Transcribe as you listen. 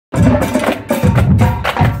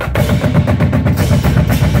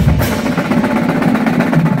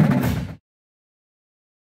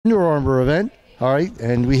Under Armour event. All right,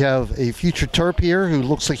 and we have a future Terp here who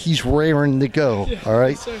looks like he's raring to go. All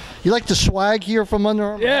right, you like the swag here from Under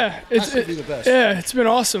Armour? Yeah, it's be the best. Yeah, it's been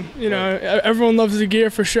awesome. You know, everyone loves the gear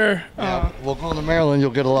for sure. Yeah, well, going to Maryland, you'll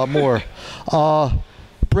get a lot more.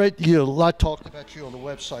 Brett, a lot talked about you on the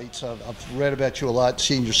websites. I've read about you a lot,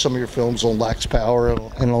 seen some of your films on Lax Power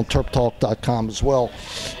and on TerpTalk.com as well.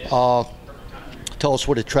 Tell us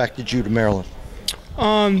what attracted you to Maryland.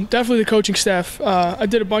 Definitely the coaching staff. I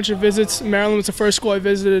did a bunch of visits. Maryland was the first school I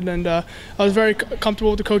visited, and I was very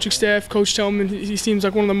comfortable with the coaching staff. Coach Tillman, he seems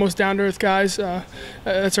like one of the most down-to-earth guys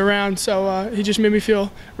that's around, so he just made me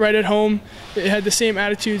feel right at home. It had the same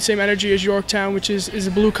attitude, same energy as Yorktown, which is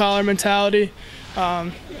a blue-collar mentality. You're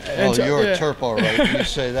a Terp, all right. You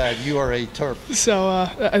say that. You are a Terp. So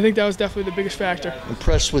I think that was definitely the biggest factor.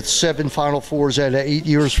 Impressed with 7 Final Fours out of 8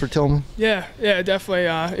 years for Tillman? Yeah, definitely.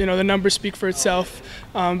 The numbers speak for itself,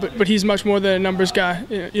 but he's much more than a numbers guy.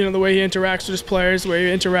 You know, the way he interacts with his players, the way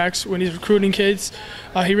he interacts when he's recruiting kids.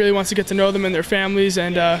 He really wants to get to know them and their families,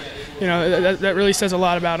 and that really says a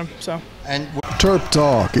lot about him. So. And Terp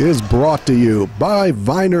Talk is brought to you by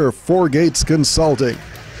Viner Forgates Consulting.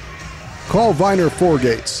 Call Viner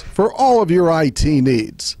Forgates for all of your IT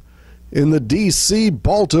needs. In the D.C.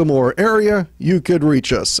 Baltimore area, you could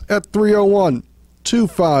reach us at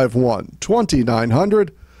 301-251-2900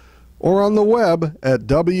 or on the web at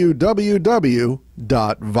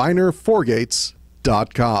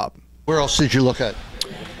www.vinerforgates.com. Where else did you look at?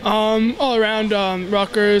 All around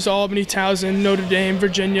Rutgers, Albany, Towson, Notre Dame,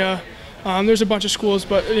 Virginia. There's a bunch of schools,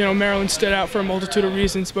 but Maryland stood out for a multitude of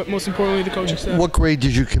reasons, but most importantly the coaching staff. What grade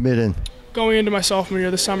did you commit in? Going into my sophomore year,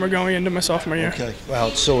 this summer going into my sophomore year. Okay, wow,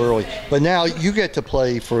 it's so early. But now you get to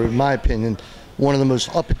play for, in my opinion, one of the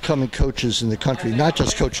most up-and-coming coaches in the country. Not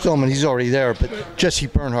just Coach Tillman, he's already there, but Jesse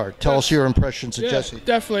Bernhardt. Tell us your impressions of Jesse.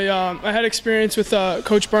 Definitely. I had experience with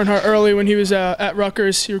Coach Bernhardt early when he was at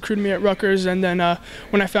Rutgers. He recruited me at Rutgers, and then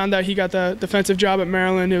when I found out he got the defensive job at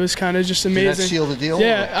Maryland, it was kind of just amazing. Did that seal the deal?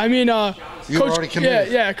 Yeah, I mean, you were already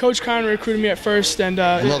committed. Yeah. Coach Conner recruited me at first, and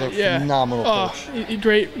another phenomenal coach.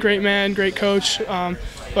 Great man, great coach.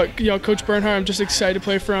 But Coach Bernhardt, I'm just excited to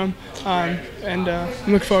play for him, and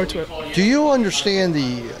I'm looking forward to it. Do you understand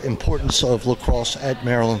the importance of lacrosse at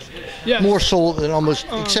Maryland? Yeah. More so than almost,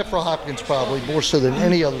 except for Hopkins probably, more so than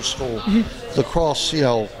any other school. Lacrosse,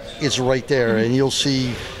 is right there, and you'll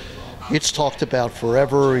see it's talked about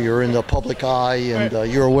forever. You're in the public eye, and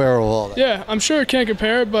you're aware of all that. Yeah, I'm sure it can't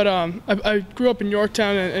compare, but I grew up in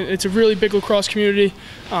Yorktown, and it's a really big lacrosse community.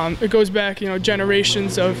 It goes back,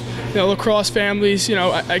 generations of lacrosse families.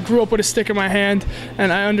 I grew up with a stick in my hand,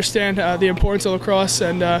 and I understand the importance of lacrosse,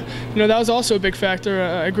 and that was also a big factor.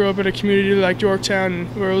 I grew up in a community like Yorktown,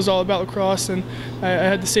 where it was all about lacrosse, and I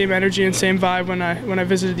had the same energy and same vibe when I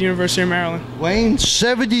visited the University of Maryland. Wayne,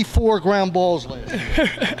 74 ground balls last year.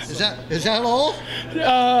 Is that all?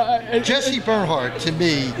 Jesse Bernhardt, to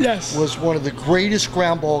me, was one of the greatest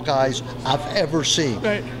ground ball guys I've ever seen.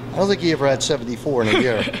 Right. I don't think he ever had 74 in a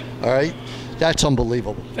year. All right? That's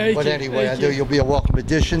unbelievable. Thank you. Anyway, I know you'll be a welcome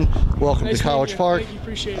addition. Welcome to College Park. Thank you.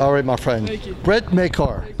 Appreciate it. All right, my friend. Thank you. Brett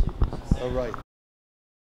Makar. All right.